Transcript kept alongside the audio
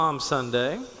Palm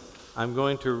Sunday, I'm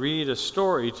going to read a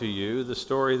story to you, the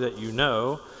story that you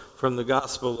know from the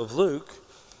Gospel of Luke.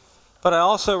 But I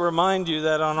also remind you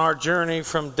that on our journey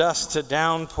from dusk to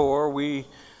downpour, we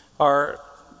are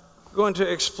going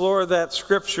to explore that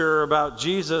scripture about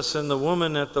Jesus and the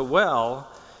woman at the well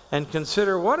and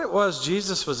consider what it was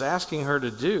Jesus was asking her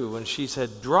to do when she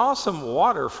said, "Draw some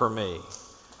water for me."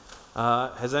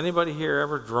 Has anybody here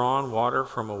ever drawn water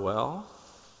from a well?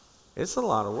 It's a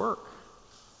lot of work.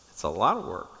 It's a lot of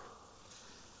work.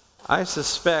 I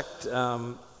suspect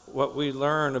what we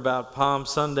learn about Palm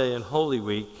Sunday and Holy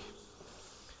Week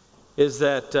is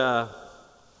that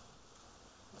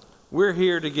we're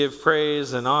here to give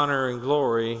praise and honor and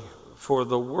glory for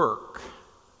the work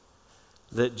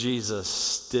that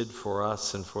Jesus did for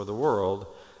us and for the world,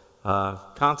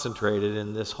 concentrated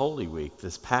in this Holy Week,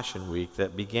 this Passion Week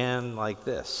that began like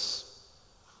this.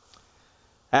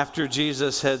 After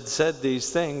Jesus had said these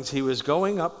things, he was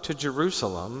going up to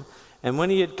Jerusalem, and when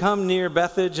he had come near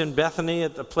Bethphage and Bethany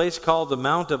at the place called the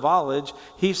Mount of Olives,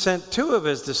 he sent two of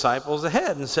his disciples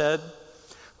ahead and said,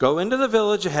 "Go into the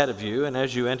village ahead of you, and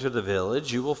as you enter the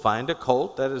village, you will find a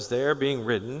colt that is there being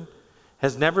ridden,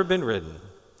 has never been ridden.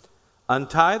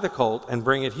 Untie the colt and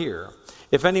bring it here.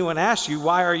 If anyone asks you,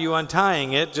 'Why are you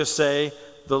untying it?' just say,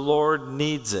 'The Lord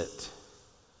needs it.'"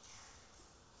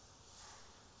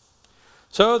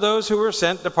 So those who were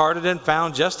sent departed and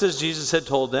found just as Jesus had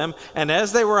told them. And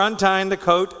as they were untying the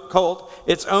colt,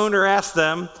 its owner asked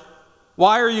them,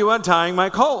 "Why are you untying my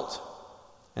colt?"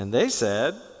 And they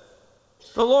said,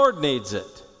 "The Lord needs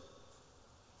it."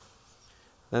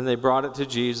 Then they brought it to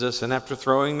Jesus, and after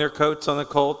throwing their coats on the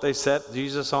colt, they set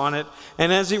Jesus on it.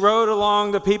 And as he rode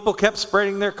along, the people kept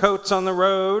spreading their coats on the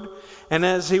road. And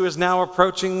as he was now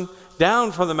approaching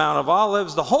down from the Mount of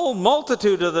Olives, the whole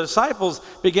multitude of the disciples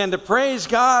began to praise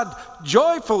God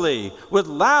joyfully with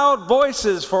loud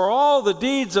voices for all the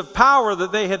deeds of power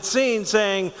that they had seen,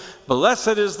 saying,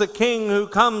 "Blessed is the King who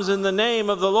comes in the name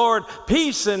of the Lord,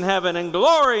 peace in heaven and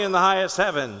glory in the highest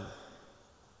heaven."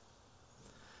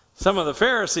 Some of the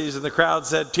Pharisees in the crowd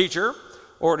said, "Teacher,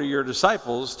 order your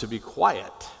disciples to be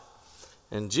quiet."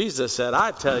 And Jesus said, "I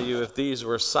tell you, if these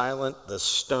were silent, the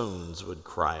stones would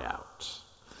cry out."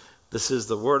 This is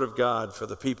the word of God for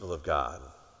the people of God.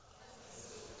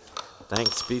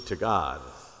 Thanks be to God.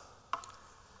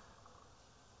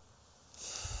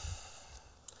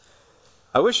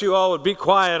 I wish you all would be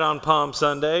quiet on Palm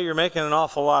Sunday. You're making an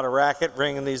awful lot of racket,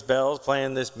 ringing these bells,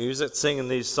 playing this music, singing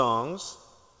these songs.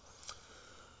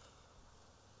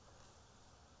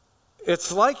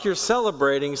 It's like you're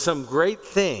celebrating some great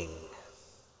thing.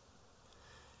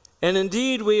 And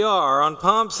indeed we are. On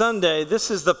Palm Sunday,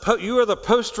 you are the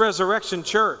post-resurrection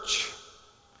church.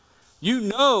 You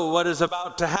know what is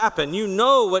about to happen. You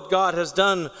know what God has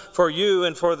done for you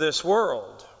and for this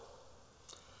world.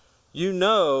 You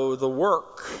know the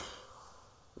work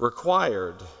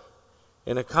required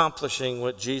in accomplishing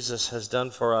what Jesus has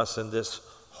done for us in this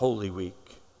Holy Week.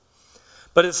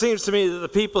 But it seems to me that the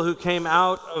people who came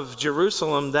out of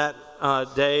Jerusalem that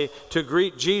day to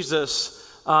greet Jesus,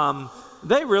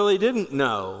 they really didn't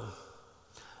know.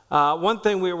 One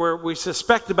thing we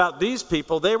suspect about these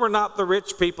people, they were not the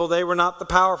rich people, they were not the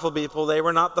powerful people, they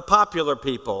were not the popular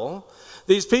people.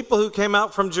 These people who came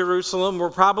out from Jerusalem were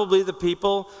probably the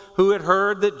people who had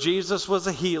heard that Jesus was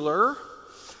a healer,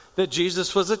 that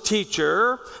Jesus was a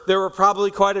teacher. There were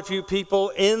probably quite a few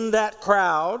people in that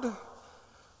crowd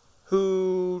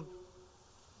who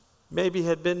maybe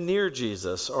had been near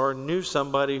Jesus or knew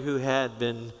somebody who had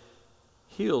been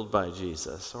healed by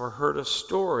Jesus, or heard a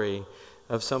story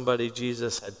of somebody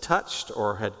Jesus had touched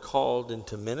or had called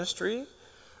into ministry,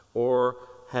 or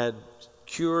had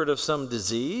cured of some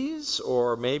disease,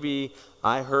 or maybe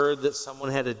I heard that someone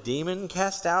had a demon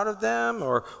cast out of them,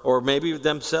 or maybe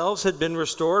themselves had been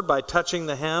restored by touching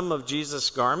the hem of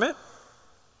Jesus' garment.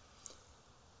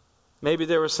 Maybe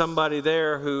there was somebody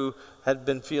there who had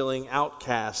been feeling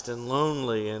outcast and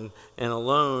lonely and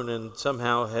alone, and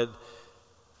somehow had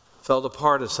felt a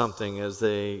part of something as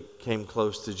they came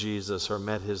close to Jesus or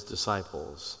met his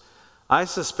disciples. I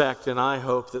suspect and I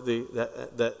hope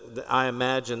that I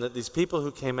imagine that these people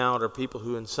who came out are people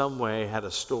who in some way had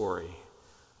a story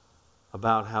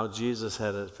about how Jesus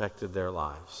had affected their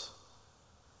lives.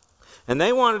 And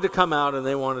they wanted to come out and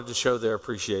they wanted to show their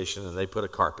appreciation, and they put a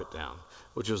carpet down,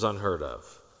 which was unheard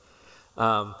of.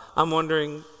 I'm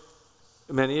wondering,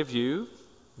 many of you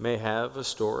may have a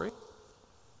story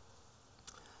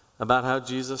about how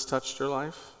Jesus touched your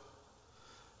life,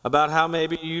 about how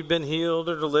maybe you'd been healed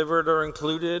or delivered or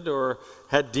included or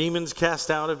had demons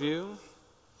cast out of you.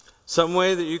 Some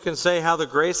way that you can say how the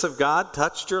grace of God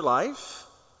touched your life.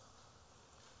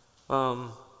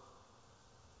 You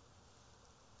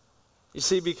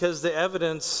see, because the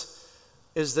evidence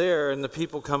is there in the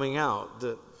people coming out,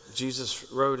 that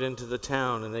Jesus rode into the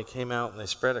town and they came out and they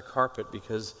spread a carpet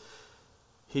because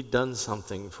he'd done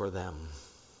something for them.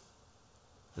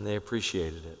 And they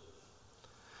appreciated it.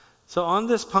 So on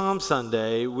this Palm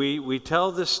Sunday, we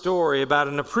tell this story about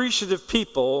an appreciative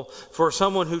people for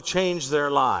someone who changed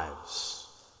their lives.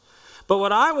 But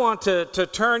what I want to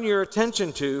turn your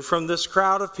attention to from this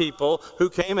crowd of people who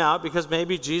came out because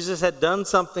maybe Jesus had done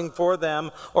something for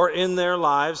them or in their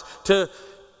lives, to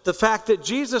the fact that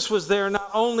Jesus was there not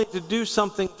only to do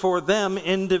something for them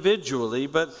individually,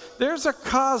 but there's a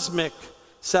cosmic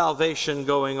salvation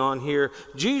going on here.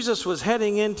 Jesus was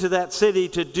heading into that city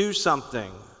to do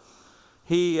something.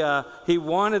 He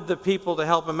wanted the people to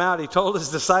help him out. He told his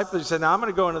disciples, he said, now I'm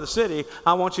going to go into the city.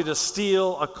 I want you to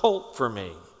steal a colt for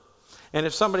me. And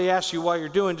if somebody asks you why you're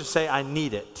doing, just say, I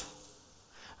need it.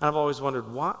 And I've always wondered,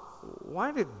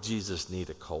 why did Jesus need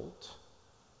a colt?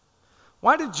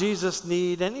 Why did Jesus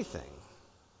need anything?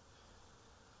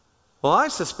 Well, I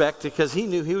suspect because he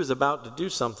knew he was about to do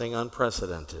something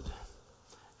unprecedented.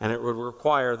 And it would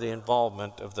require the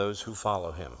involvement of those who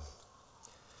follow him.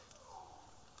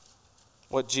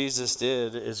 What Jesus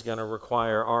did is going to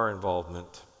require our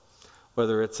involvement.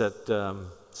 Whether it's at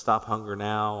Stop Hunger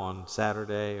Now on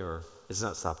Saturday, or it's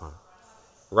not Stop Hunger.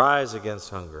 Rise Against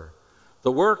Hunger.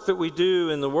 The work that we do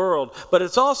in the world, but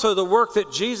it's also the work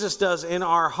that Jesus does in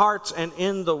our hearts and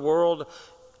in the world,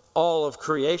 all of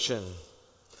creation.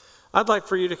 I'd like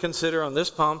for you to consider on this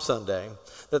Palm Sunday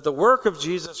that the work of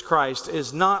Jesus Christ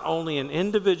is not only an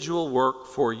individual work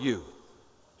for you,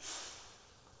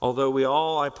 although we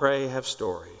all, I pray, have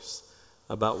stories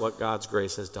about what God's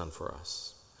grace has done for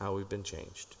us, how we've been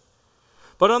changed.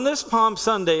 But on this Palm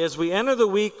Sunday, as we enter the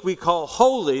week we call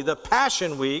Holy, the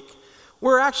Passion Week,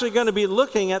 we're actually going to be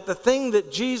looking at the thing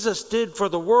that Jesus did for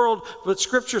the world, but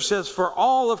Scripture says for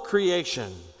all of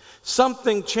creation.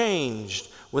 Something changed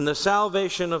when the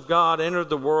salvation of God entered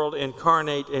the world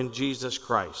incarnate in Jesus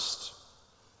Christ.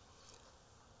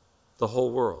 The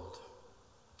whole world.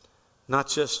 Not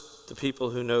just the people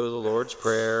who know the Lord's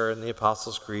Prayer and the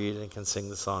Apostles' Creed and can sing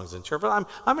the songs in church. But I'm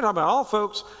talking about all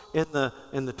folks in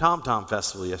the Tom Tom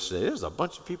Festival yesterday. There was a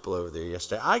bunch of people over there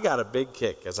yesterday. I got a big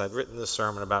kick as I'd written this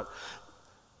sermon about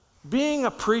being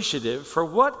appreciative for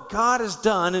what God has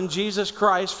done in Jesus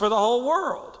Christ for the whole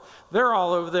world. They're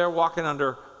all over there walking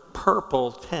under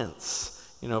purple tents.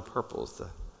 You know, purple is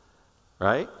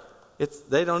right?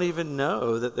 They don't even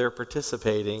know that they're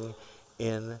participating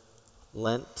in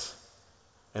Lent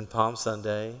and Palm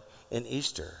Sunday and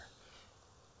Easter.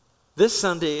 This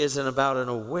Sunday isn't about an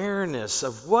awareness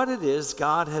of what it is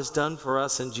God has done for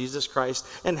us in Jesus Christ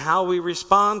and how we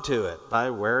respond to it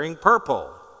by wearing purple,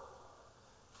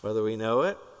 whether we know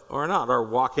it or not, or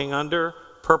walking under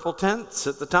purple tents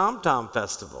at the Tom Tom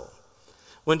Festival.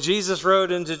 When Jesus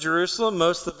rode into Jerusalem,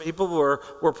 most of the people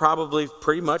were probably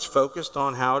pretty much focused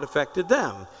on how it affected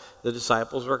them. The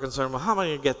disciples were concerned, well, how am I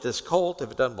going to get this colt if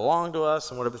it doesn't belong to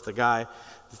us? And what if the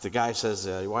guy says,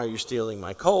 why are you stealing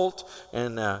my colt?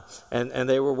 And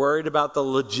they were worried about the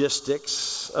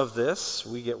logistics of this.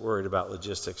 We get worried about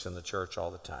logistics in the church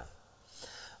all the time.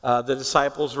 The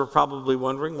disciples were probably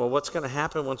wondering, well, what's going to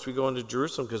happen once we go into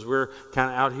Jerusalem? Because we're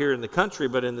kind of out here in the country,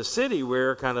 but in the city,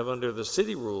 we're kind of under the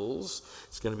city rules.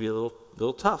 It's going to be a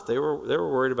little tough. They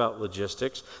were worried about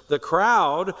logistics. The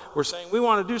crowd were saying, we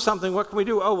want to do something. What can we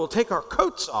do? Oh, we'll take our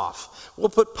coats off. We'll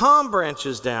put palm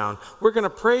branches down. We're going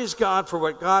to praise God for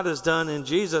what God has done in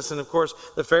Jesus. And, of course,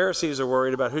 the Pharisees are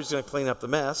worried about who's going to clean up the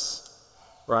mess,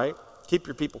 right? Keep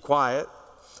your people quiet.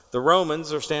 The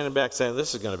Romans are standing back saying,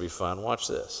 this is going to be fun. Watch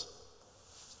this.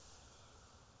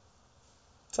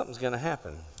 Something's going to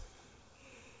happen.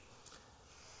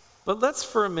 But let's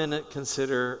for a minute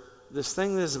consider this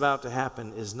thing that is about to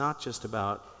happen is not just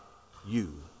about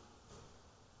you,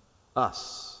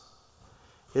 us.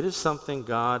 It is something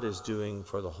God is doing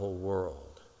for the whole world.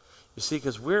 You see,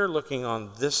 because we're looking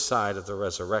on this side of the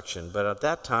resurrection, but at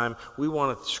that time, we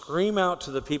want to scream out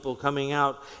to the people coming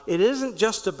out, it isn't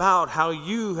just about how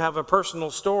you have a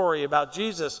personal story about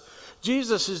Jesus.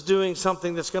 Jesus is doing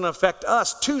something that's going to affect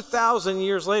us 2,000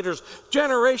 years later,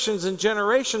 generations and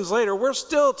generations later. We're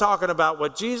still talking about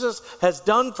what Jesus has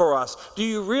done for us. Do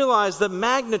you realize the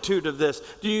magnitude of this?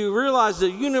 Do you realize the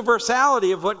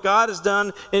universality of what God has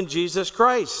done in Jesus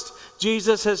Christ?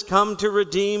 Jesus has come to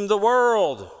redeem the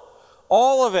world.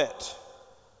 All of it.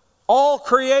 All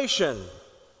creation.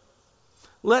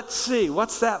 Let's see.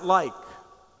 What's that like?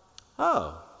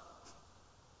 Oh.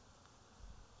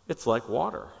 It's like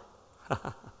water.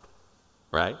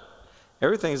 Right?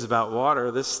 Everything's about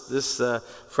water. This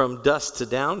from dusk to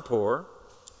downpour.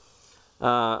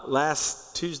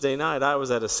 Last Tuesday night, I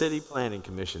was at a city planning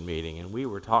commission meeting, and we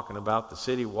were talking about the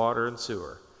city water and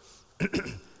sewer.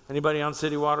 Anybody on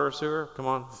city water or sewer? Come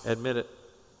on, admit it.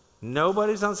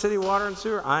 Nobody's on city water and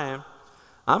sewer? I am.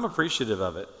 I'm appreciative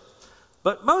of it.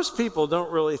 But most people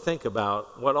don't really think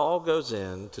about what all goes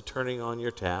into turning on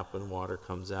your tap when water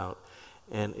comes out,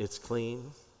 and it's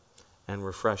clean and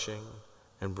refreshing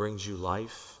and brings you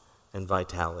life and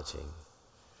vitality.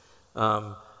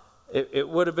 It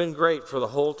would have been great for the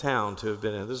whole town to have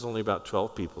been in. There's only about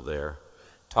 12 people there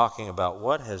talking about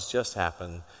what has just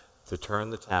happened to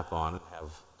turn the tap on and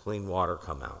have clean water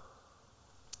come out.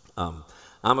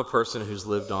 I'm a person who's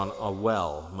lived on a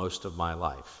well most of my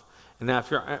life. And now,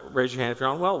 raise your hand if you're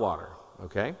on well water,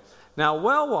 okay? Now,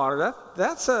 well water,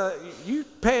 you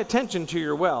pay attention to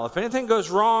your well. If anything goes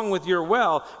wrong with your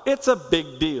well, it's a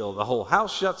big deal. The whole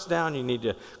house shuts down. You need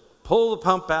to pull the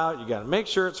pump out. You got to make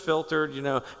sure it's filtered.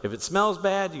 If it smells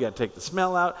bad, you got to take the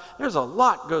smell out. There's a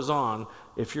lot goes on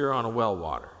if you're on a well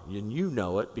water. And you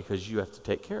know it because you have to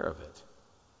take care of it.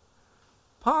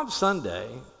 Palm Sunday,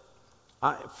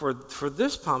 for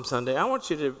this Palm Sunday, I want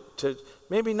you to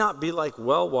maybe not be like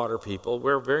well water people.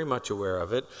 We're very much aware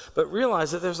of it. But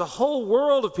realize that there's a whole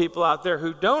world of people out there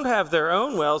who don't have their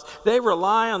own wells. They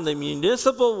rely on the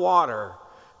municipal water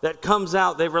that comes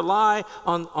out. They rely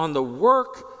on the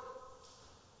work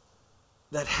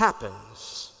that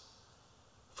happens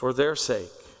for their sake.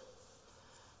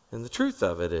 And the truth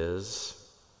of it is,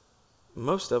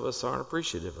 most of us aren't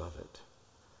appreciative of it.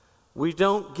 We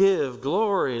don't give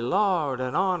glory, laud,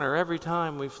 and honor every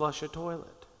time we flush a toilet.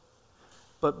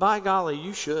 But by golly,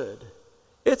 you should.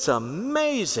 It's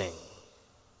amazing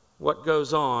what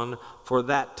goes on for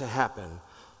that to happen.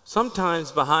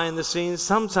 Sometimes behind the scenes,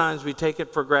 sometimes we take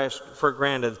it for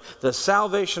granted. The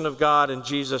salvation of God in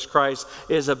Jesus Christ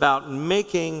is about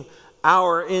making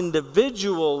our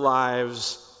individual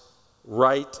lives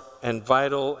right and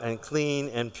vital and clean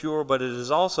and pure, but it is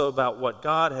also about what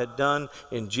God had done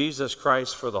in Jesus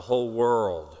Christ for the whole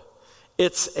world.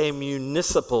 It's a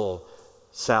municipal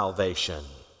salvation.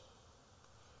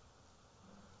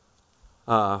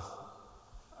 A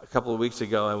couple of weeks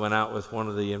ago, I went out with one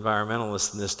of the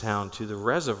environmentalists in this town to the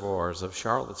reservoirs of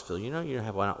Charlottesville. You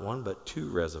have not one but two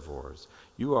reservoirs.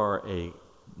 You are a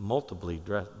multiply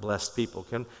blessed people.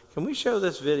 Can we show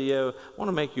this video? I want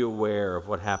to make you aware of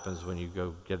what happens when you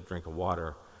go get a drink of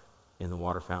water in the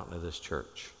water fountain of this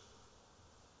church.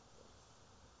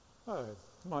 Hi,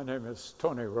 my name is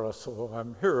Tony Russell.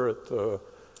 I'm here at the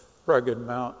Ragged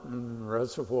Mountain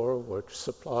Reservoir, which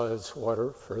supplies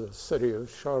water for the city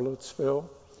of Charlottesville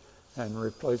and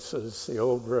replaces the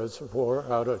old reservoir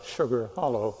out at Sugar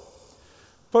Hollow.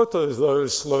 Both of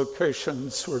those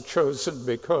locations were chosen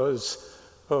because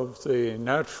of the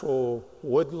natural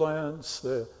woodlands,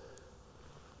 the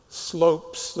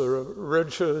slopes, the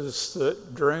ridges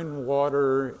that drain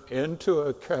water into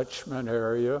a catchment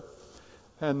area,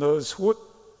 and those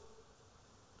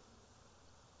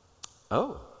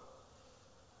Oh.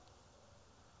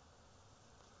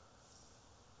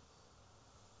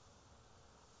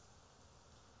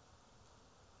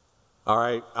 All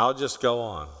right, I'll just go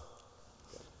on.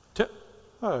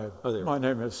 Hi, my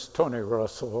name is Tony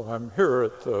Russell. I'm here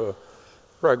at the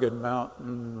Ragged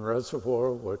Mountain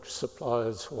Reservoir, which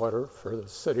supplies water for the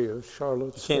city of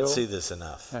Charlottesville. Can't see this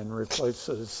enough. And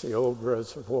replaces the old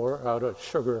reservoir out at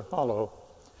Sugar Hollow.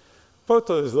 Both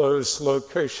of those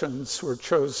locations were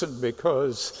chosen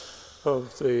because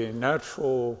of the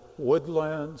natural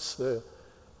woodlands, the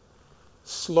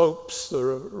slopes, the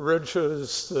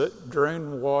ridges that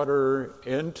drain water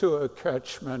into a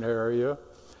catchment area.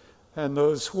 And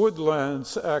those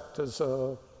woodlands act as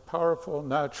a powerful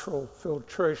natural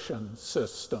filtration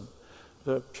system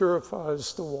that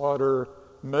purifies the water,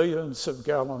 millions of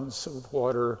gallons of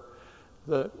water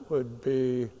that would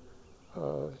be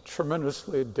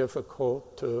tremendously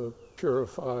difficult to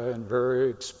purify and very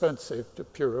expensive to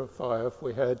purify if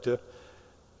we had to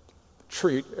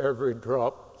treat every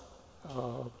drop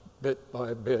bit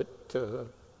by bit to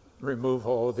remove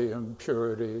all the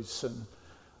impurities and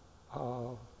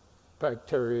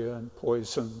bacteria and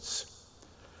poisons.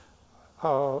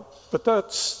 But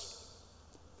that's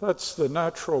the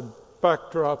natural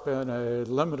backdrop in a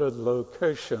limited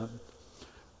location.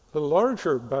 The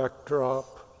larger backdrop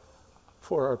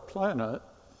for our planet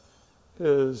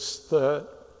is that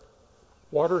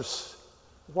water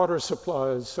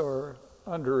supplies are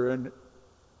under an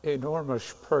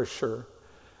enormous pressure.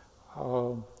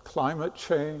 Climate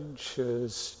change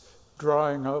is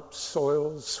drying up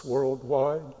soils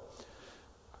worldwide.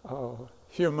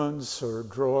 Humans are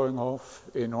drawing off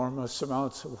enormous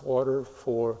amounts of water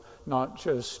for not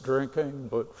just drinking,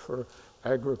 but for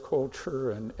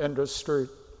agriculture and industry.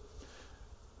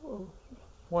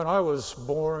 When I was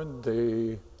born,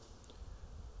 the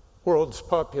world's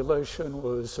population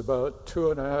was about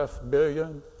 2.5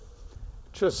 billion.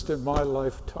 Just in my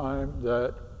lifetime,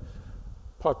 that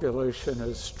population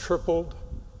has tripled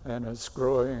and is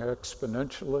growing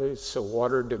exponentially, so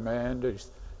water demand is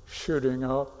shooting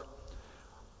up.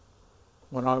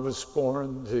 When I was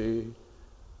born, the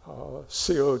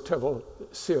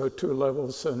CO2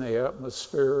 levels in the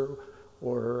atmosphere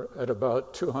were at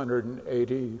about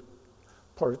 280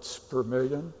 parts per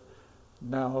million.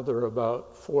 Now they're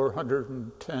about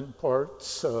 410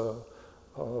 parts, a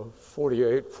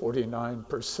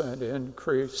 49%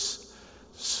 increase.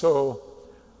 So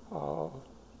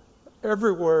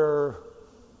everywhere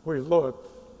we look,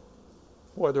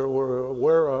 whether we're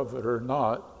aware of it or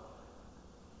not,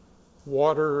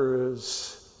 water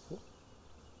is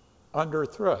under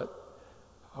threat.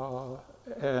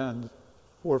 And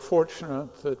we're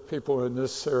fortunate that people in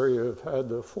this area have had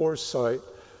the foresight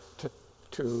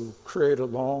to create a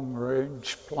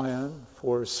long-range plan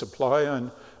for supply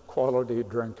and quality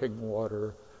drinking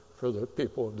water for the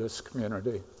people of this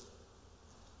community.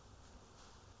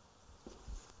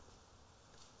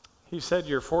 He said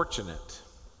you're fortunate,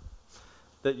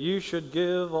 that you should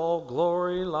give all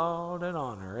glory, laud, and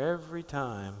honor every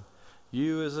time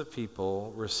you as a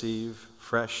people receive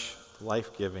fresh,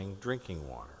 life-giving drinking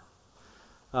water.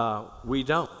 We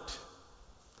don't.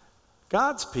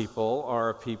 God's people are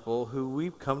a people who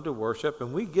we've come to worship,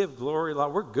 and we give glory,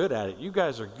 laud. We're good at it. You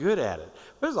guys are good at it.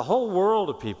 There's a whole world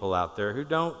of people out there who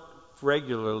don't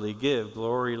regularly give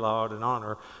glory, laud, and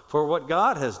honor for what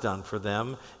God has done for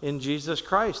them in Jesus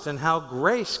Christ and how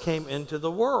grace came into the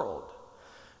world.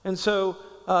 And so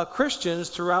Christians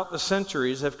throughout the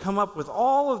centuries have come up with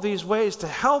all of these ways to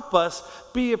help us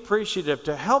be appreciative,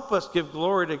 to help us give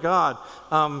glory to God.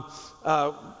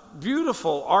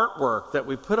 Beautiful artwork that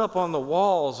we put up on the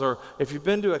walls, or if you've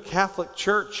been to a Catholic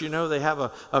church, you know they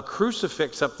have a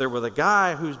crucifix up there with a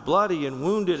guy who's bloody and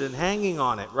wounded and hanging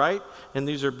on it, right? And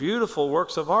these are beautiful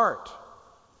works of art.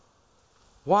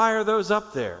 Why are those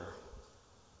up there?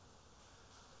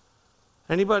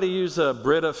 Anybody use a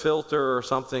Brita filter or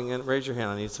something? And raise your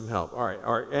hand, I need some help. All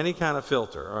right, any kind of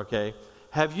filter, okay?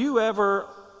 Have you ever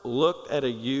looked at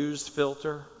a used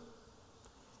filter?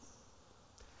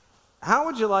 How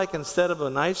would you like, instead of a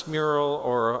nice mural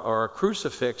or a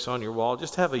crucifix on your wall,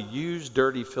 just have a used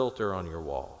dirty filter on your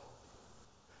wall?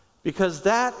 Because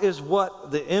that is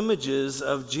what the images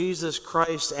of Jesus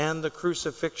Christ and the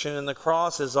crucifixion and the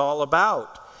cross is all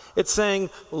about. It's saying,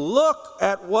 look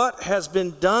at what has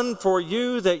been done for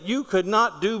you that you could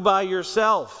not do by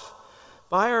yourself.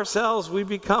 By ourselves, we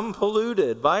become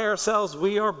polluted. By ourselves,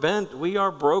 we are bent. We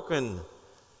are broken.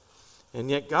 And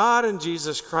yet God and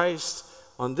Jesus Christ,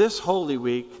 on this Holy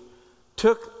Week,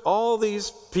 took all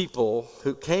these people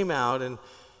who came out and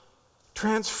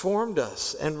transformed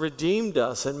us and redeemed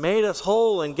us and made us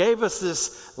whole and gave us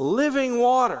this living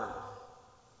water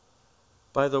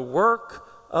by the work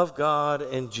of God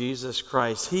in Jesus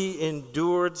Christ. He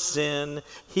endured sin.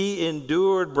 He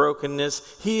endured brokenness.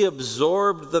 He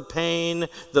absorbed the pain,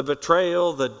 the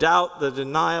betrayal, the doubt, the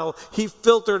denial. He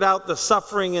filtered out the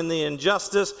suffering and the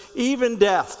injustice, even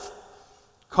death,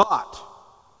 caught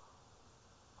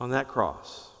on that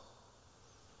cross.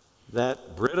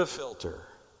 That Brita filter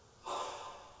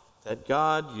that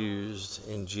God used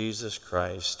in Jesus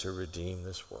Christ to redeem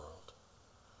this world.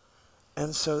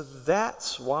 And so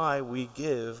that's why we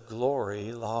give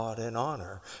glory, laud, and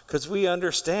honor. Because we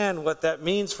understand what that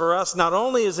means for us, not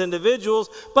only as individuals,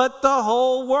 but the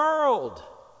whole world.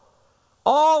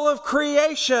 All of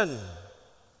creation.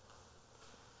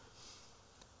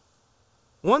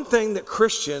 One thing that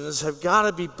Christians have got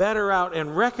to be better out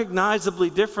and recognizably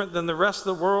different than the rest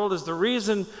of the world is the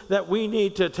reason that we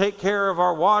need to take care of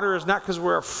our water is not because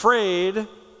we're afraid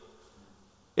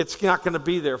it's not going to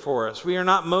be there for us. We are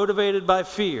not motivated by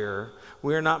fear.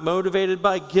 We are not motivated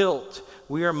by guilt.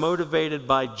 We are motivated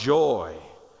by joy,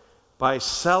 by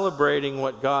celebrating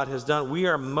what God has done. We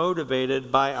are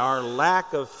motivated by our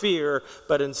lack of fear,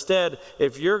 but instead,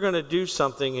 if you're going to do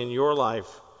something in your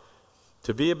life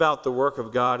to be about the work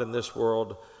of God in this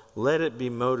world, let it be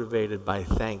motivated by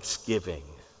thanksgiving.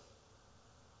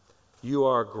 You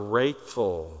are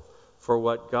grateful for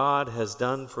what God has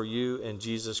done for you in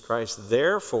Jesus Christ.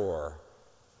 Therefore,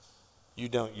 you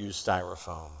don't use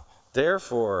styrofoam.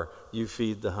 Therefore, you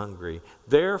feed the hungry.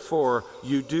 Therefore,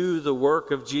 you do the work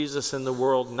of Jesus in the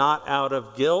world, not out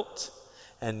of guilt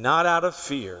and not out of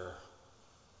fear,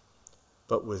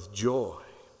 but with joy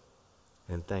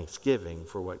and thanksgiving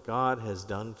for what God has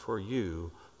done for you,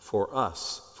 for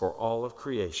us, for all of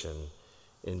creation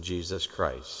in Jesus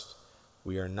Christ.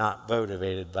 We are not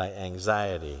motivated by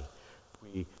anxiety.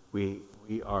 We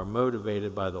are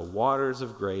motivated by the waters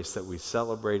of grace that we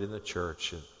celebrate in the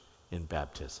church in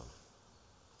baptism.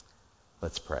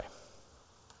 Let's pray.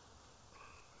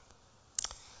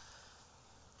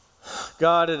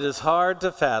 God, it is hard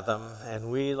to fathom,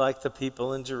 and we, like the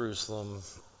people in Jerusalem,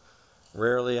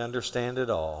 rarely understand it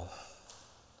all.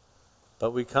 But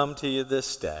we come to you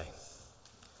this day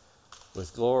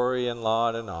with glory and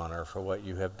laud and honor for what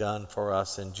you have done for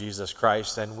us in Jesus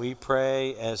Christ. And we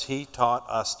pray as he taught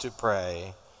us to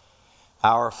pray.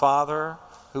 Our Father,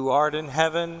 who art in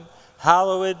heaven,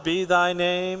 hallowed be thy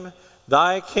name.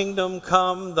 Thy kingdom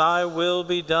come, thy will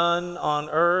be done on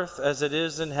earth as it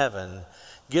is in heaven.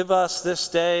 Give us this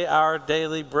day our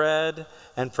daily bread,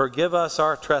 and forgive us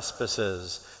our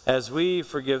trespasses, as we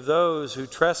forgive those who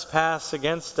trespass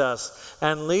against us.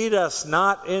 And lead us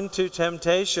not into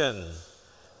temptation,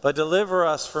 but deliver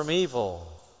us from evil.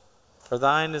 For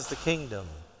thine is the kingdom,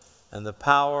 and the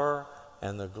power,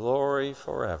 and the glory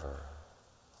forever.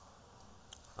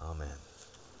 Amen.